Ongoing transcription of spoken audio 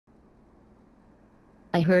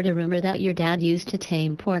I heard a rumor that your dad used to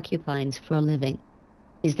tame porcupines for a living.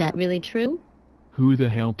 Is that really true? Who the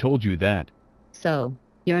hell told you that? So,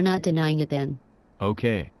 you're not denying it then?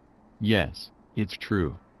 Okay. Yes, it's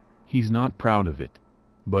true. He's not proud of it.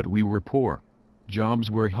 But we were poor.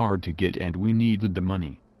 Jobs were hard to get and we needed the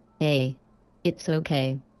money. Hey, it's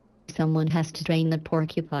okay. Someone has to train the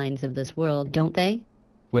porcupines of this world, don't they?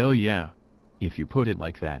 Well, yeah. If you put it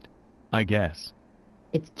like that. I guess.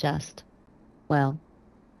 It's just, well,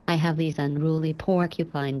 I have these unruly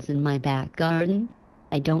porcupines in my back garden.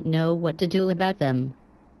 I don't know what to do about them.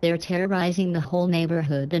 They're terrorizing the whole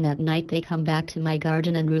neighborhood, and at night they come back to my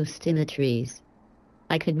garden and roost in the trees.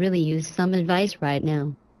 I could really use some advice right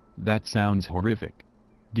now. That sounds horrific.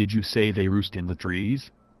 Did you say they roost in the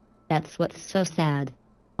trees? That's what's so sad.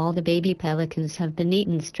 All the baby pelicans have been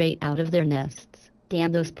eaten straight out of their nests.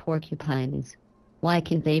 Damn those porcupines. Why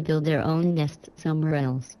can't they build their own nests somewhere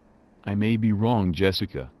else? I may be wrong,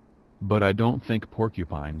 Jessica. But I don't think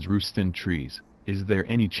porcupines roost in trees. Is there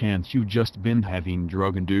any chance you just been having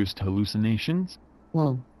drug-induced hallucinations?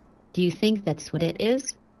 Whoa. Do you think that's what it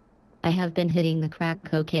is? I have been hitting the crack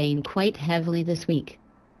cocaine quite heavily this week.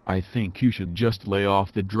 I think you should just lay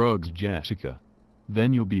off the drugs, Jessica.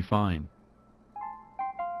 Then you'll be fine.